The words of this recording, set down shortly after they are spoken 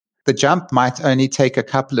The jump might only take a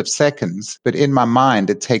couple of seconds, but in my mind,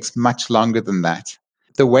 it takes much longer than that.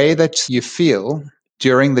 The way that you feel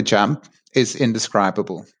during the jump is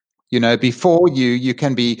indescribable. Before you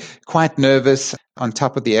can be quite nervous on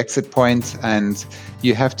top of the exit point, and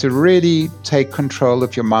you have to really take control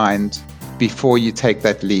of your mind before you take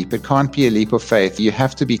that leap. It can't be a leap of faith. You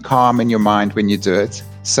have to be calm in your mind when you do it,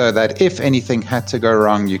 so that if anything had to go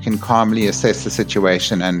wrong, you can calmly assess the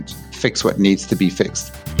situation and fix what needs to be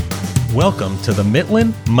fixed. Welcome to the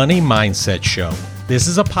Mitlin Money Mindset Show. This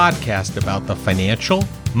is a podcast about the financial,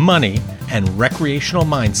 money, and recreational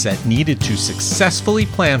mindset needed to successfully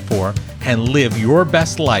plan for and live your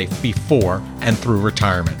best life before and through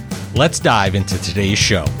retirement. Let's dive into today's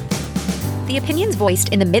show. The opinions voiced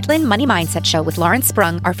in the Mitlin Money Mindset Show with Lawrence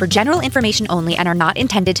Sprung are for general information only and are not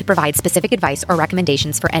intended to provide specific advice or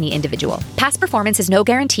recommendations for any individual. Past performance is no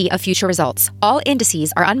guarantee of future results. All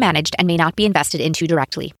indices are unmanaged and may not be invested into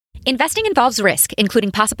directly. Investing involves risk,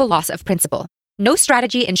 including possible loss of principal. No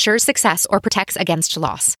strategy ensures success or protects against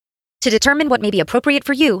loss. To determine what may be appropriate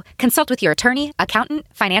for you, consult with your attorney, accountant,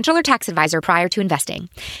 financial or tax advisor prior to investing.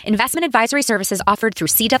 Investment advisory services offered through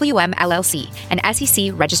CWM LLC, an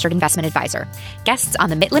SEC registered investment advisor. Guests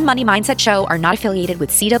on the Mitlin Money Mindset Show are not affiliated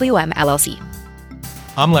with CWM LLC.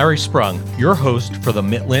 I'm Larry Sprung, your host for the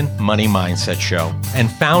Mitlin Money Mindset Show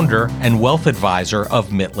and founder and wealth advisor of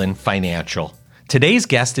Mitlin Financial. Today's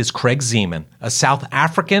guest is Craig Zeeman, a South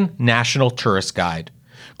African national tourist guide.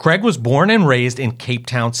 Craig was born and raised in Cape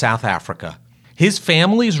Town, South Africa. His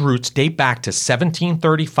family's roots date back to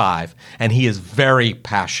 1735, and he is very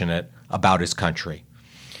passionate about his country.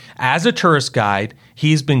 As a tourist guide,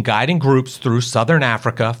 he's been guiding groups through Southern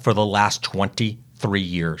Africa for the last 23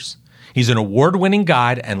 years. He's an award-winning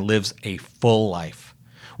guide and lives a full life.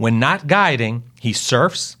 When not guiding, he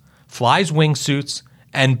surfs, flies wingsuits,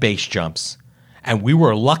 and base jumps. And we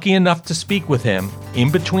were lucky enough to speak with him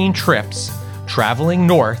in between trips, traveling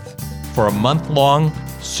north for a month-long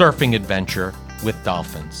surfing adventure with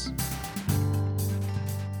dolphins.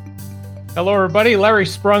 Hello, everybody. Larry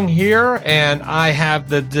Sprung here, and I have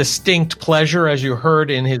the distinct pleasure, as you heard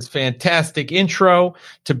in his fantastic intro,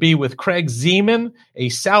 to be with Craig Zeeman, a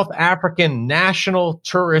South African national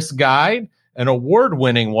tourist guide, an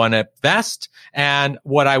award-winning one at best. And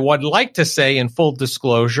what I would like to say in full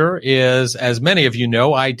disclosure is, as many of you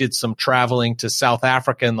know, I did some traveling to South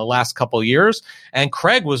Africa in the last couple of years, and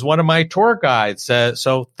Craig was one of my tour guides.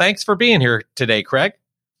 So thanks for being here today, Craig.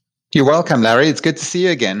 You're welcome, Larry. It's good to see you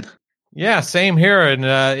again. Yeah, same here. And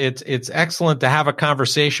it's excellent to have a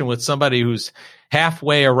conversation with somebody who's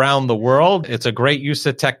halfway around the world. It's a great use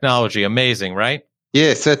of technology. Amazing, right? Yeah,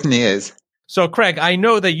 it certainly is. So, Craig, I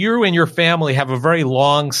know that you and your family have a very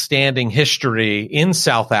long-standing history in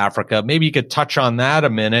South Africa. Maybe you could touch on that a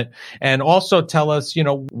minute and also tell us,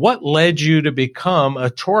 what led you to become a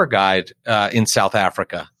tour guide in South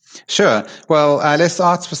Africa? Sure. Well, let's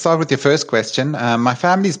start with your first question. My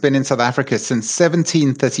family's been in South Africa since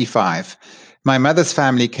 1735. My mother's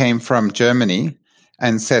family came from Germany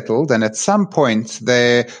and settled, and at some point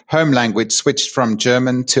their home language switched from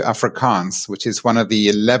German to Afrikaans, which is one of the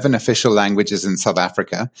 11 official languages in South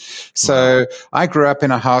Africa. So I grew up in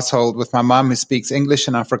a household with my mom who speaks English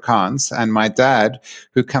and Afrikaans, and my dad,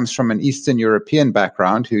 who comes from an Eastern European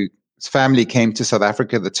background, whose family came to South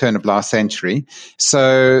Africa at the turn of last century.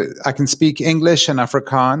 So I can speak English and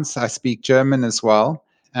Afrikaans. I speak German as well.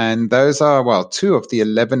 And those are, two of the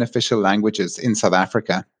 11 official languages in South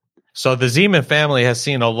Africa. So the Zeeman family has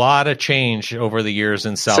seen a lot of change over the years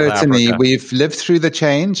in South Africa. Certainly, we've lived through the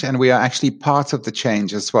change, and we are actually part of the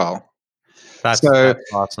change as well. That's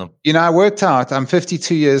awesome. I worked out, I'm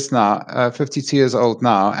 52 years old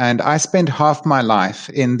now, and I spent half my life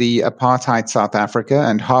in the apartheid South Africa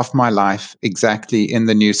and half my life exactly in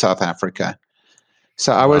the new South Africa.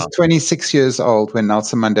 So I was 26 years old when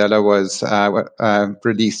Nelson Mandela was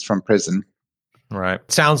released from prison. Right.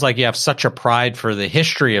 Sounds like you have such a pride for the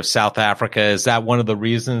history of South Africa. Is that one of the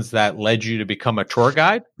reasons that led you to become a tour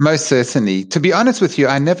guide? Most certainly. To be honest with you,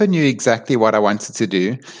 I never knew exactly what I wanted to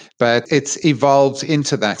do, but it's evolved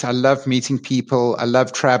into that. I love meeting people. I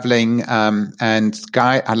love traveling.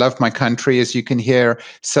 I love my country, as you can hear.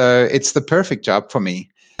 So it's the perfect job for me.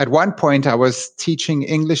 At one point, I was teaching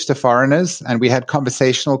English to foreigners, and we had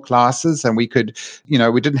conversational classes, and we could,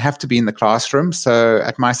 we didn't have to be in the classroom. So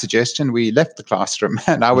at my suggestion, we left the classroom,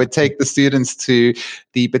 and I would take the students to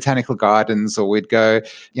the botanical gardens, or we'd go,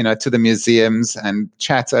 to the museums and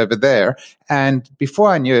chat over there. And before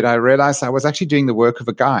I knew it, I realized I was actually doing the work of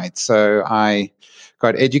a guide. So I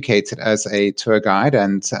got educated as a tour guide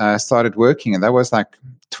and started working. And that was like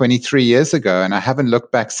 23 years ago, and I haven't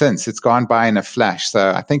looked back since. It's gone by in a flash.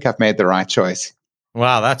 So I think I've made the right choice.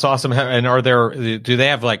 Wow, that's awesome. And do they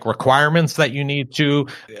have like requirements that you need to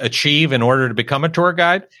achieve in order to become a tour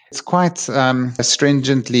guide? It's quite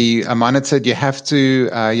stringently monitored. You have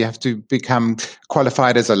to become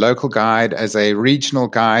qualified as a local guide, as a regional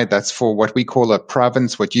guide. That's for what we call a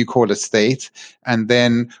province, what you call a state. And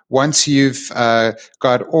then once you've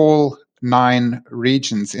got all 9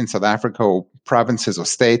 regions in South Africa, or provinces or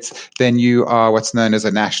states, then you are what's known as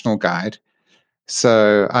a national guide.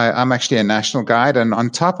 So I'm actually a national guide. And on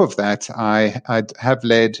top of that, I have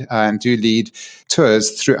led and do lead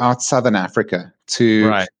tours throughout Southern Africa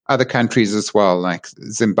to other countries as well, like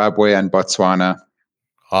Zimbabwe and Botswana.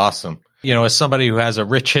 Awesome. As somebody who has a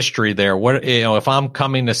rich history there, if I'm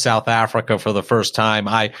coming to South Africa for the first time,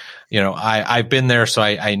 I've been there, so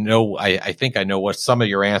I think I know what some of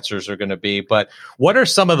your answers are going to be. But what are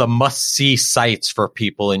some of the must-see sites for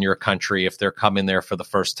people in your country if they're coming there for the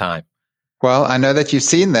first time? Well, I know that you've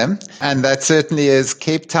seen them, and that certainly is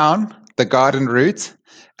Cape Town, the Garden Route,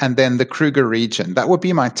 and then the Kruger region. That would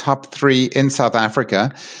be my top 3 in South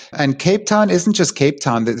Africa. And Cape Town isn't just Cape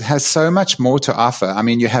Town. It has so much more to offer. I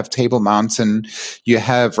mean, you have Table Mountain, you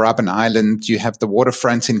have Robben Island, you have the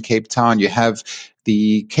waterfront in Cape Town, you have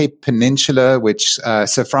the Cape Peninsula, which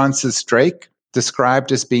Sir Francis Drake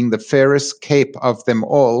described as being the fairest cape of them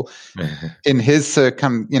all in his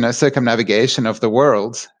circumnavigation of the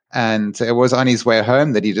world. And it was on his way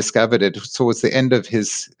home that he discovered it towards the end of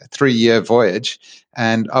his 3-year voyage.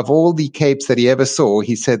 And of all the capes that he ever saw,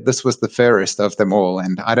 he said this was the fairest of them all.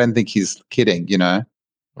 And I don't think he's kidding,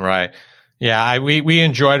 Right. Yeah, we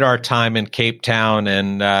enjoyed our time in Cape Town,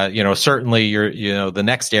 and certainly the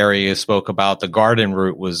next area you spoke about, the Garden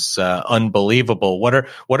Route, was unbelievable. What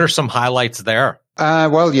are some highlights there?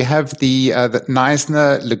 Well, you have the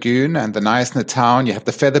Knysna Lagoon and the Knysna Town. You have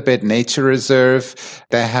the Featherbed Nature Reserve.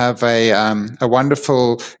 They have a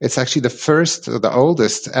wonderful, it's actually the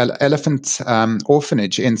oldest elephant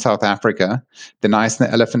orphanage in South Africa, the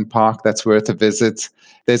Knysna Elephant Park. That's worth a visit.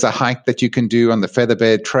 There's a hike that you can do on the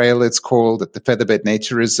Featherbed Trail, it's called, at the Featherbed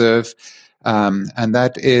Nature Reserve. And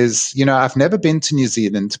that is, I've never been to New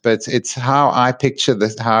Zealand, but it's how I picture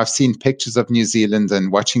how I've seen pictures of New Zealand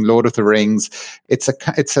and watching Lord of the Rings. It's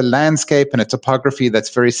a landscape and a topography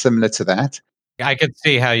that's very similar to that. I could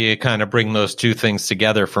see how you kind of bring those two things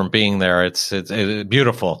together from being there. It's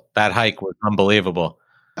beautiful. That hike was unbelievable.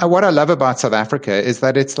 What I love about South Africa is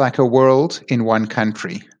that it's like a world in one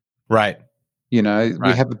country. Right. We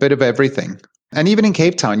have a bit of everything. And even in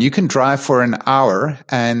Cape Town, you can drive for an hour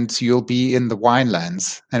and you'll be in the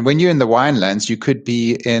winelands. And when you're in the winelands, you could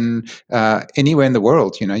be in anywhere in the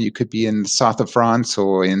world. You could be in the south of France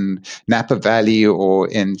or in Napa Valley or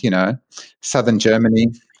in, southern Germany.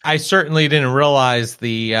 I certainly didn't realize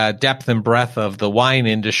the depth and breadth of the wine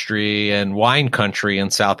industry and wine country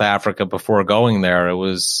in South Africa before going there. It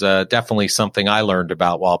was definitely something I learned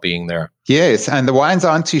about while being there. Yes, and the wines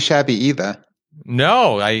aren't too shabby either.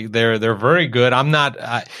 No, they're very good. I'm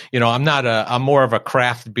more of a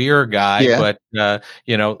craft beer guy, but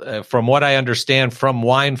from what I understand from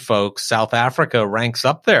wine folks, South Africa ranks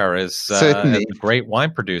up there as a great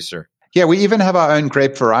wine producer. Yeah, we even have our own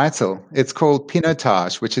grape varietal. It's called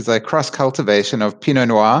Pinotage, which is a cross cultivation of Pinot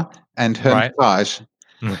Noir and Hermitage.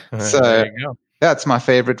 Right. So there you go. That's my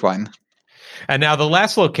favorite one. And now the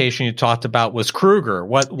last location you talked about was Kruger.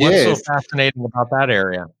 What's so fascinating about that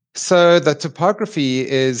area? So the topography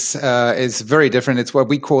is very different. It's what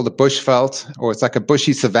we call the bushveld, or it's like a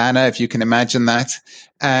bushy savanna, if you can imagine that.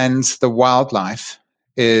 And the wildlife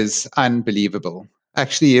is unbelievable.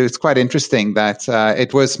 Actually, it's quite interesting that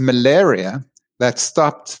it was malaria that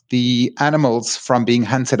stopped the animals from being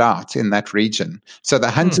hunted out in that region. So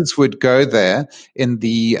the hunters would go there in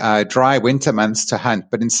the dry winter months to hunt,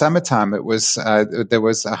 but in summertime it was there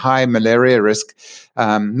was a high malaria risk.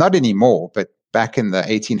 Not anymore, but back in the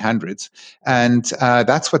 1800s. And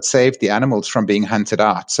that's what saved the animals from being hunted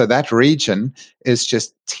out. So that region is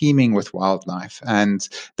just teeming with wildlife. And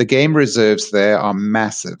the game reserves there are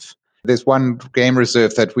massive. There's one game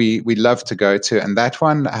reserve that we love to go to, and that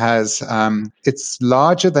one has, it's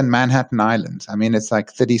larger than Manhattan Island. I mean, it's like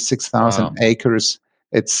 36,000 acres.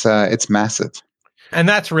 It's massive. And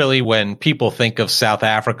that's really when people think of South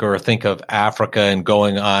Africa or think of Africa and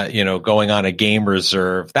going on a game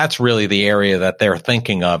reserve. That's really the area that they're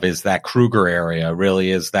thinking of, is that Kruger area. Really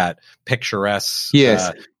is that picturesque,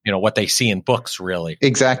 yes. What they see in books, really.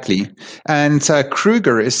 Exactly. And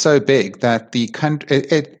Kruger is so big that the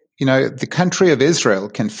country of Israel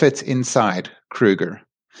can fit inside Kruger.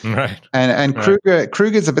 Right. And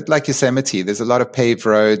Kruger is a bit like Yosemite. There's a lot of paved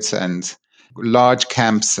roads and large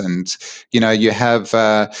camps, and you have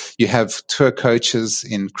tour coaches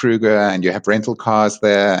in Kruger, and you have rental cars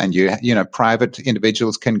there, and private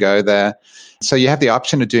individuals can go there. So you have the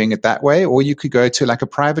option of doing it that way, or you could go to like a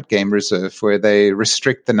private game reserve where they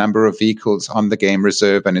restrict the number of vehicles on the game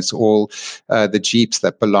reserve, and it's all the Jeeps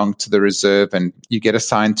that belong to the reserve, and you get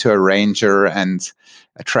assigned to a ranger and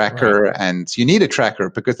a tracker. Right. And you need a tracker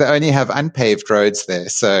because they only have unpaved roads there.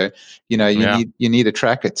 So, you need a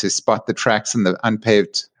tracker to spot the tracks in the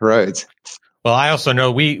unpaved roads. Well, I also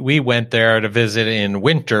know we went there to visit in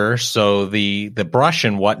winter, so the brush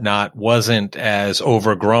and whatnot wasn't as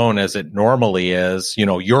overgrown as it normally is,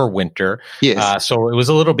 your winter. Yes. So it was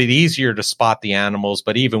a little bit easier to spot the animals,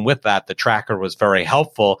 but even with that, the tracker was very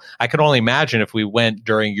helpful. I could only imagine if we went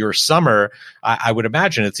during your summer, I would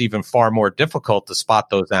imagine it's even far more difficult to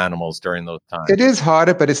spot those animals during those times. It is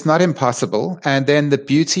harder, but it's not impossible. And then the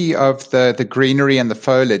beauty of the greenery and the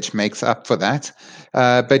foliage makes up for that.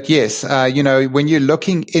 But yes, when you're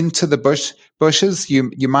looking into the bushes,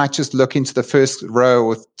 you might just look into the first row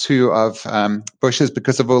or two of bushes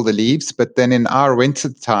because of all the leaves. But then in our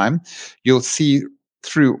winter time, you'll see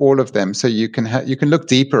through all of them, so you can look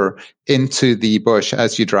deeper into the bush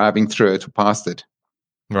as you're driving through it or past it.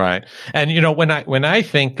 Right. And, when I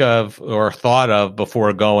think of or thought of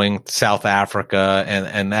before going to South Africa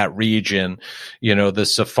and that region, the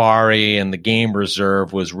safari and the game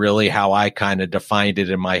reserve was really how I kind of defined it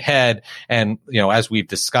in my head. And, as we've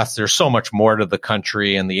discussed, there's so much more to the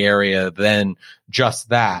country and the area than just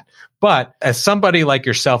that. But as somebody like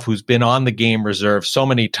yourself who's been on the game reserve so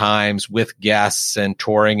many times with guests and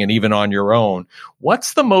touring and even on your own,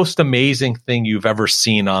 what's the most amazing thing you've ever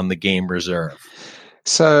seen on the game reserve?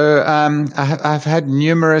 So I've had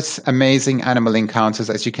numerous amazing animal encounters,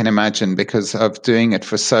 as you can imagine, because of doing it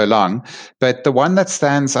for so long. But the one that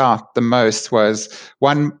stands out the most was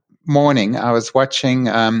one morning I was watching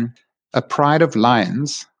a pride of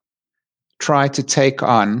lions try to take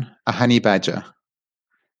on a honey badger.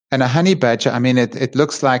 And a honey badger, it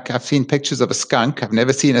looks like, I've seen pictures of a skunk. I've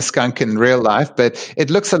never seen a skunk in real life, but it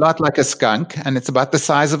looks a lot like a skunk, and it's about the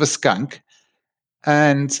size of a skunk.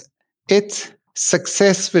 And it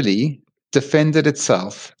successfully defended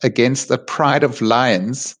itself against a pride of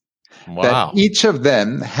lions. Wow. That each of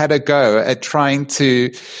them had a go at trying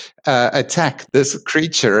to attack this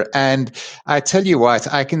creature. And I tell you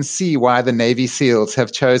what, I can see why the Navy SEALs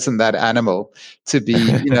have chosen that animal to be,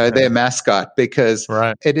 their mascot, because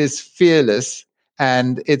It is fearless,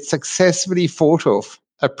 and it successfully fought off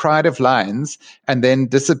a pride of lions and then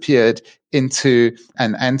disappeared into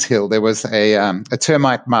an anthill. There was a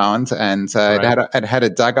termite mound, and it had a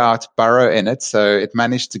dugout burrow in it, so it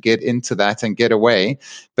managed to get into that and get away.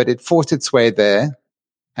 But it fought its way there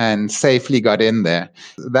and safely got in there.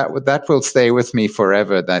 That will stay with me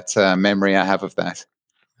forever. That memory I have of that.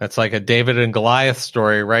 That's like a David and Goliath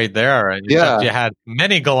story right there. You had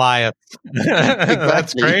many Goliaths.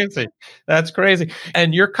 Exactly. That's crazy.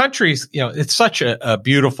 And your country's, it's such a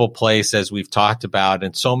beautiful place, as we've talked about,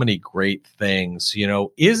 and so many great things.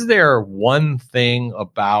 Is there one thing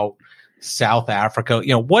about South Africa?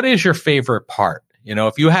 What is your favorite part?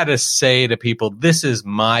 If you had to say to people, this is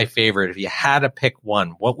my favorite, if you had to pick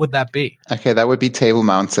one, what would that be? Okay, that would be Table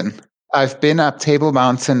Mountain. I've been up Table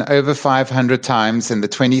Mountain over 500 times in the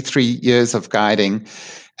 23 years of guiding,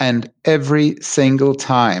 and every single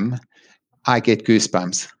time I get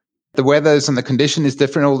goosebumps. The weathers and the condition is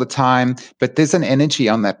different all the time, but there's an energy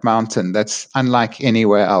on that mountain that's unlike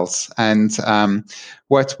anywhere else. And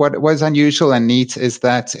what was unusual and neat is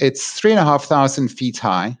that it's 3,500 feet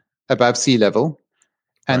high above sea level,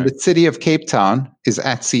 and the city of Cape Town is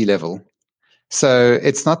at sea level. So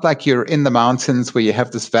it's not like you're in the mountains where you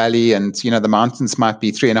have this valley and, the mountains might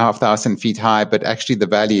be 3,500 feet high, but actually the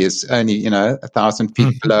valley is only, 1,000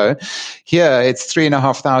 feet below. Here it's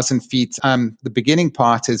 3,500 feet. The beginning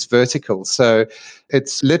part is vertical. So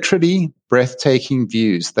it's literally breathtaking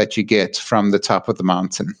views that you get from the top of the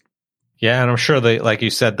mountain. Yeah, and I'm sure like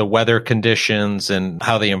you said, the weather conditions and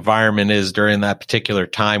how the environment is during that particular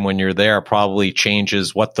time when you're there probably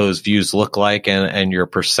changes what those views look like and your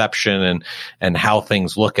perception and how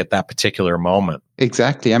things look at that particular moment.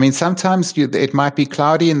 Exactly. Sometimes it might be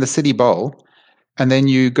cloudy in the city bowl, and then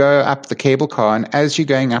you go up the cable car, and as you're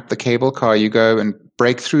going up the cable car, you go and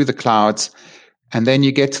break through the clouds. And then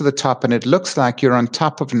you get to the top, and it looks like you're on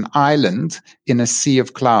top of an island in a sea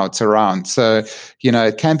of clouds around. So,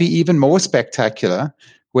 it can be even more spectacular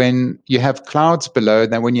when you have clouds below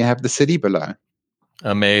than when you have the city below.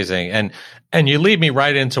 Amazing. And you lead me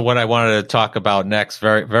right into what I wanted to talk about next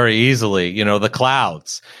very, very easily, the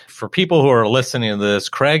clouds. For people who are listening to this,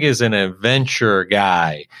 Craig is an adventure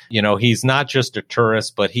guy. He's not just a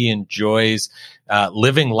tourist, but he enjoys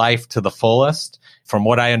living life to the fullest. From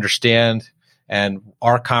what I understand and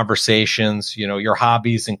our conversations, your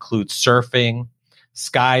hobbies include surfing,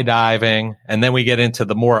 skydiving, and then we get into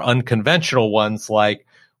the more unconventional ones like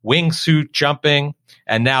wingsuit jumping,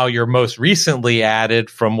 and now you're most recently added,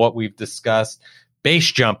 from what we've discussed,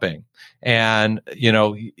 base jumping. And,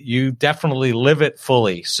 you definitely live it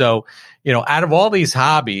fully. So, out of all these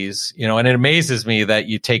hobbies, and it amazes me that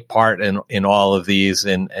you take part in all of these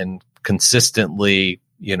and consistently,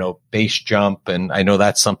 base jump. And I know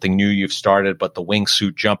that's something new you've started, but the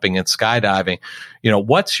wingsuit jumping and skydiving,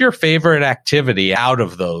 what's your favorite activity out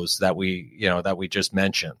of those that we just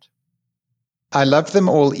mentioned? I love them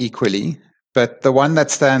all equally, but the one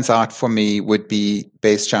that stands out for me would be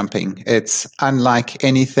base jumping. It's unlike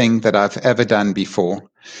anything that I've ever done before.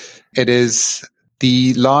 It is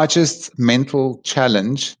the largest mental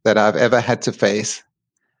challenge that I've ever had to face.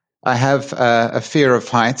 I have a fear of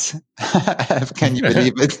heights. Can you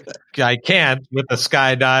believe it? I can't, with the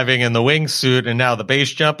skydiving and the wingsuit and now the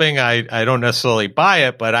base jumping. I don't necessarily buy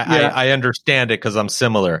it, but I understand it because I'm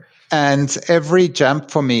similar. And every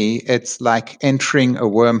jump for me, it's like entering a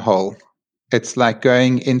wormhole. It's like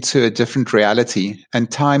going into a different reality, and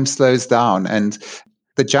time slows down. And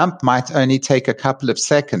the jump might only take a couple of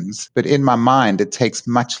seconds, but in my mind, it takes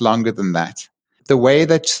much longer than that. The way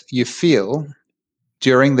that you feel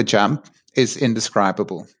during the jump is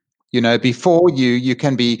indescribable. Before you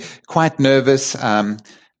can be quite nervous on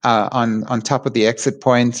top of the exit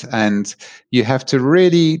point, and you have to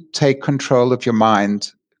really take control of your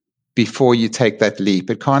mind before you take that leap.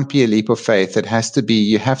 It can't be a leap of faith.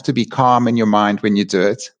 You have to be calm in your mind when you do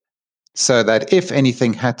it, so that if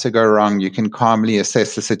anything had to go wrong, you can calmly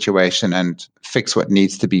assess the situation and fix what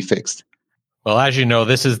needs to be fixed. Well, as you know,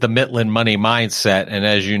 this is the Mitlin Money Mindset. And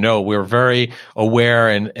as you know, we're very aware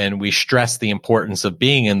and we stress the importance of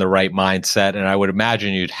being in the right mindset. And I would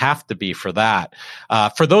imagine you'd have to be for that.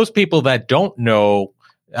 For those people that don't know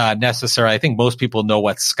necessarily, I think most people know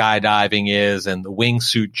what skydiving is and the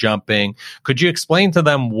wingsuit jumping. Could you explain to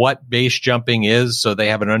them what base jumping is so they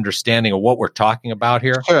have an understanding of what we're talking about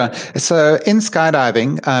here? Sure. So in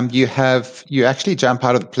skydiving, you actually jump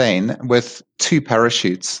out of the plane with two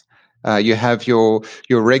parachutes. You have your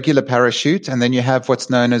regular parachute, and then you have what's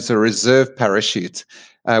known as a reserve parachute,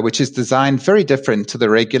 which is designed very different to the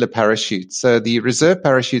regular parachute. So the reserve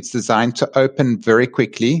parachute is designed to open very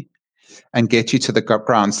quickly and get you to the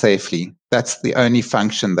ground safely. That's the only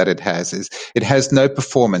function that it has. Is it has no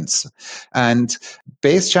performance. And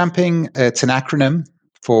base jumping, it's an acronym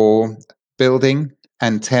for building,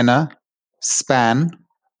 antenna, span,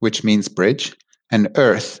 which means bridge, and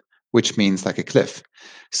earth, which means like a cliff.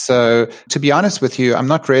 So to be honest with you, I'm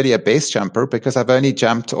not really a base jumper because I've only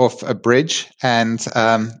jumped off a bridge and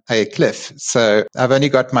a cliff. So I've only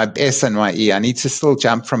got my S and my E. I need to still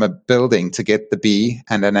jump from a building to get the B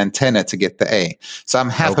and an antenna to get the A. So I'm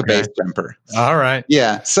half a base jumper. All right.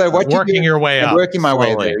 Yeah. So working your way up. Working my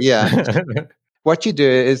way there. Yeah. What you do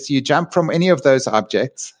is you jump from any of those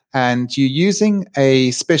objects, and you're using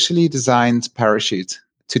a specially designed parachute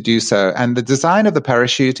to do so. And the design of the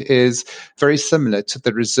parachute is very similar to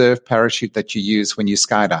the reserve parachute that you use when you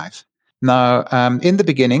skydive. Now, in the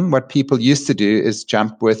beginning, what people used to do is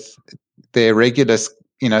jump with their regular,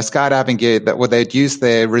 skydiving gear, they'd use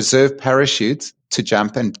their reserve parachute to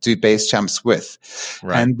jump and do base jumps with.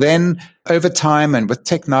 Right. And then over time and with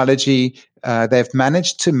technology, they've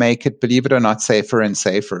managed to make it, believe it or not, safer and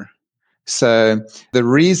safer. So the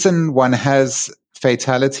reason one has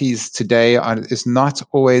fatalities today is not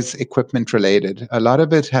always equipment related. A lot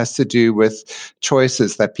of it has to do with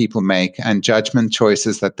choices that people make and judgment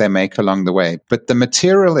choices that they make along the way. But the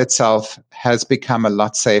material itself has become a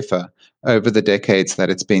lot safer over the decades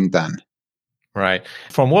that it's been done. Right.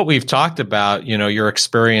 From what we've talked about, your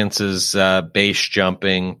experiences base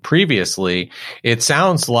jumping previously, it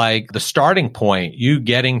sounds like the starting point, you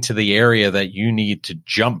getting to the area that you need to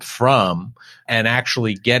jump from and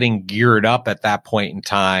actually getting geared up at that point in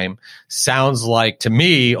time, sounds like to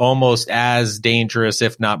me almost as dangerous,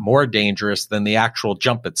 if not more dangerous, than the actual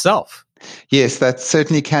jump itself. Yes, that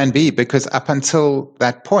certainly can be, because up until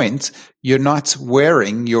that point, you're not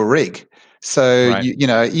wearing your rig. So, right.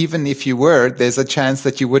 Even if you were, there's a chance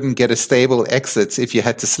that you wouldn't get a stable exit if you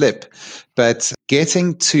had to slip. But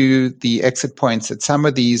getting to the exit points at some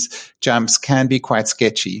of these jumps can be quite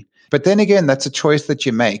sketchy. But then again, that's a choice that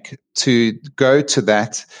you make to go to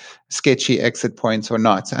that sketchy exit points or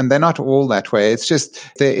not. And they're not all that way. It's just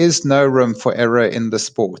there is no room for error in the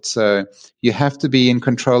sport. So you have to be in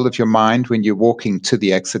control of your mind when you're walking to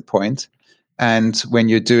the exit point. And when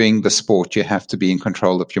you're doing the sport, you have to be in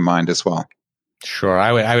control of your mind as well. Sure.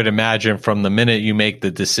 I would imagine from the minute you make the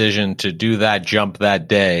decision to do that jump that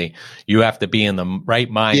day, you have to be in the right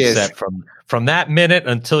mindset from that minute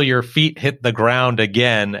until your feet hit the ground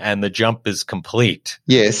again and the jump is complete.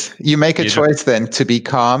 Yes. You make a choice then to be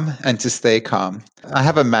calm and to stay calm. I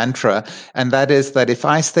have a mantra, and that is that if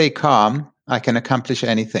I stay calm, I can accomplish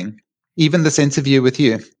anything, even this interview with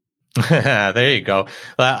you. There you go.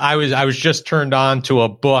 I was just turned on to a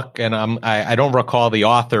book, and I don't recall the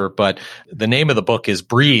author, but the name of the book is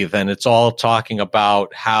Breathe, and it's all talking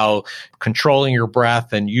about how controlling your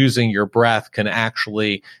breath and using your breath can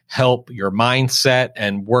actually help your mindset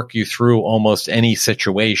and work you through almost any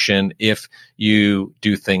situation if you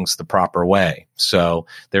do things the proper way. So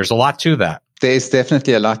there's a lot to that. There's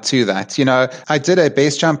definitely a lot to that. I did a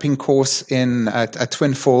base jumping course at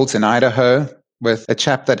Twin Falls in Idaho with a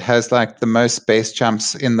chap that has like the most base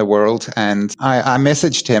jumps in the world. And I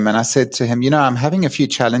messaged him and I said to him, I'm having a few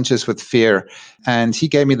challenges with fear. And he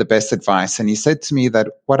gave me the best advice. And he said to me that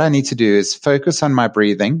what I need to do is focus on my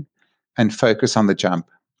breathing and focus on the jump,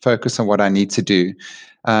 focus on what I need to do.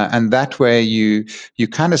 And that way you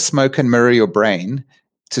kind of smoke and mirror your brain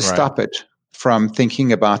to stop it from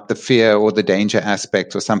thinking about the fear or the danger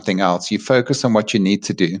aspect or something else. You focus on what you need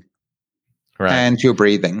to do and your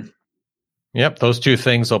breathing. Yep, those two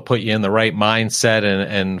things will put you in the right mindset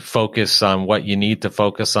and focus on what you need to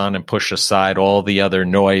focus on and push aside all the other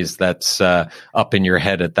noise that's up in your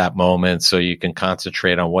head at that moment so you can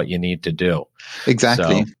concentrate on what you need to do.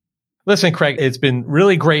 Exactly. So, listen, Craig, it's been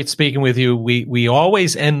really great speaking with you. We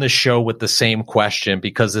always end the show with the same question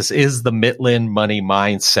because this is the Mitlin Money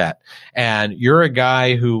Mindset. And you're a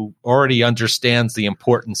guy who already understands the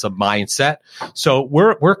importance of mindset. So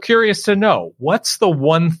we're curious to know, what's the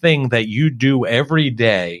one thing that you do every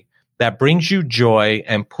day that brings you joy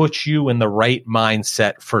and puts you in the right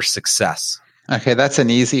mindset for success? Okay, that's an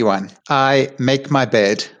easy one. I make my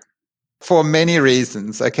bed for many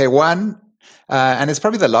reasons. Okay, one, and it's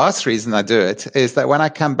probably the last reason I do it, is that when I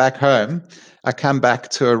come back home, I come back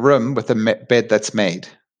to a room with a bed that's made.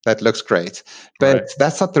 That looks great. But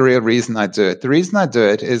that's not the real reason I do it. The reason I do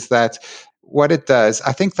it is that what it does,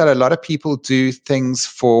 I think that a lot of people do things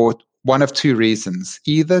for one of two reasons,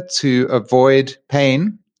 either to avoid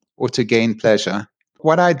pain or to gain pleasure.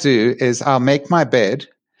 What I do is I'll make my bed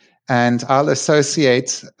and I'll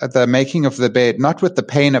associate the making of the bed, not with the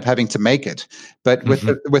pain of having to make it, but with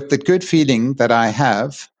the good feeling that I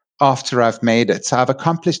have after I've made it. So I've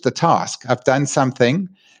accomplished the task. I've done something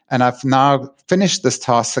and I've now finished this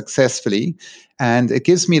task successfully, and it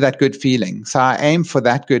gives me that good feeling. So I aim for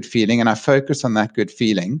that good feeling and I focus on that good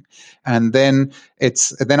feeling. And then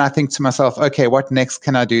I think to myself, okay, what next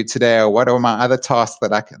can I do today? Or what are my other tasks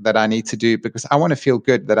that I need to do? Because I want to feel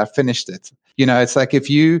good that I finished it. It's like if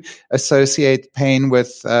you associate pain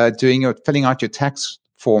with filling out your tax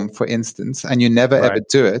form, for instance, and you never ever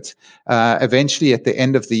do it, eventually at the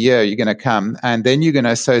end of the year, you're going to come and then you're going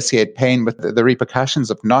to associate pain with the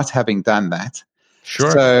repercussions of not having done that.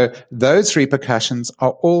 Sure. So those repercussions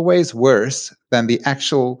are always worse than the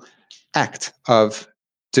actual act of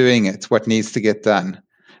doing it, what needs to get done.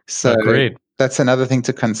 So that's another thing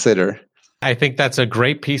to consider. I think that's a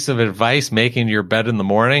great piece of advice, making your bed in the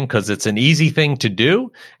morning, because it's an easy thing to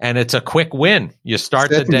do and it's a quick win. You start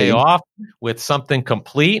the day off with something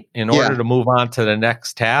complete in order to move on to the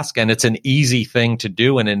next task. And it's an easy thing to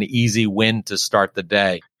do and an easy win to start the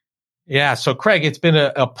day. Yeah. So, Craig, it's been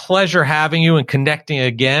a pleasure having you and connecting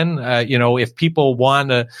again. If people want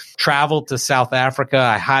to travel to South Africa,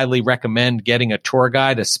 I highly recommend getting a tour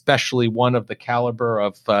guide, especially one of the caliber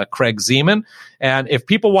of Craig Zeman. And if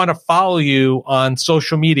people want to follow you on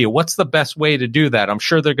social media, what's the best way to do that? I'm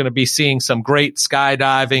sure they're going to be seeing some great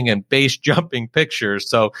skydiving and base jumping pictures,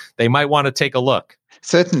 so they might want to take a look.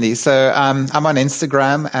 Certainly. So I'm on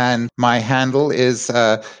Instagram and my handle is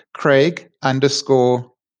Craig_Zeman,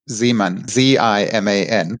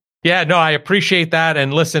 Ziman. Yeah, no, I appreciate that.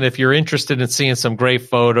 And listen, if you're interested in seeing some great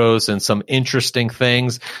photos and some interesting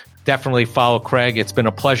things, definitely follow Craig. It's been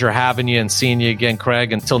a pleasure having you and seeing you again,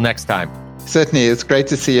 Craig. Until next time. Certainly. It's great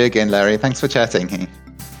to see you again, Larry. Thanks for chatting.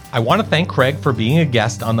 I want to thank Craig for being a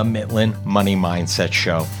guest on the Mitlin Money Mindset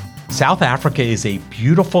Show. South Africa is a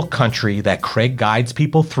beautiful country that Craig guides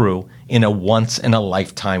people through in a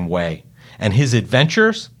once-in-a-lifetime way. And his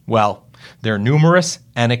adventures, well, they're numerous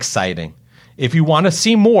and exciting. If you want to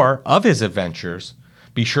see more of his adventures,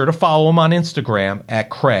 be sure to follow him on Instagram at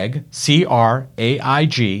Craig,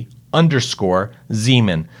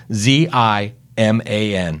 _Zeman,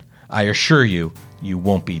 Z-I-M-A-N. I assure you, you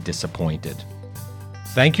won't be disappointed.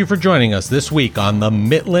 Thank you for joining us this week on the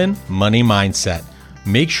Mitlin Money Mindset.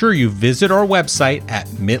 Make sure you visit our website at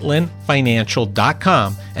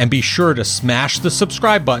mitlinfinancial.com and be sure to smash the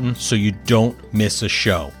subscribe button so you don't miss a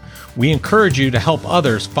show. We encourage you to help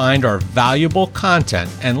others find our valuable content.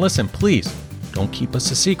 And listen, please, don't keep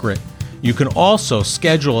us a secret. You can also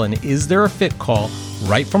schedule an Is There a Fit call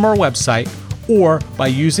right from our website or by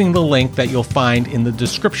using the link that you'll find in the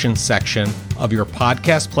description section of your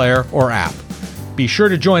podcast player or app. Be sure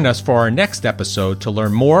to join us for our next episode to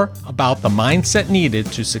learn more about the mindset needed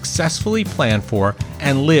to successfully plan for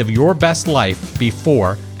and live your best life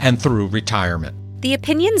before and through retirement. The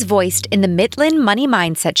opinions voiced in the Mitlin Money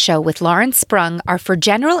Mindset Show with Lawrence Sprung are for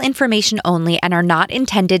general information only and are not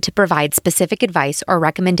intended to provide specific advice or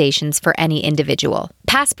recommendations for any individual.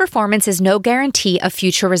 Past performance is no guarantee of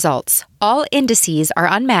future results. All indices are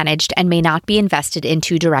unmanaged and may not be invested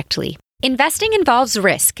into directly. Investing involves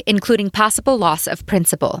risk, including possible loss of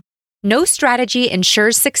principal. No strategy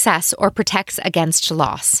ensures success or protects against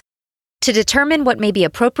loss. To determine what may be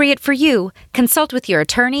appropriate for you, consult with your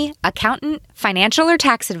attorney, accountant, financial or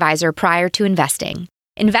tax advisor prior to investing.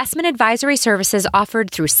 Investment advisory services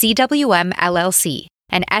offered through CWM LLC,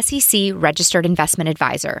 an SEC-registered investment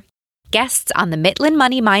advisor. Guests on the Mitlin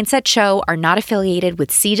Money Mindset Show are not affiliated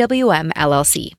with CWM LLC.